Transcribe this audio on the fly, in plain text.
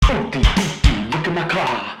Look at my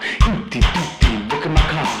car. Look at my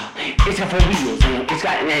car. It's got 4 wheels and it's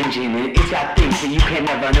got an engine and it's got things that you can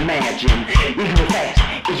never imagine. It can go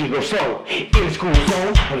fast, it can go slow. In a school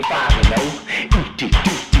zone, 25 and low.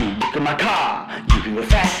 Look at my car.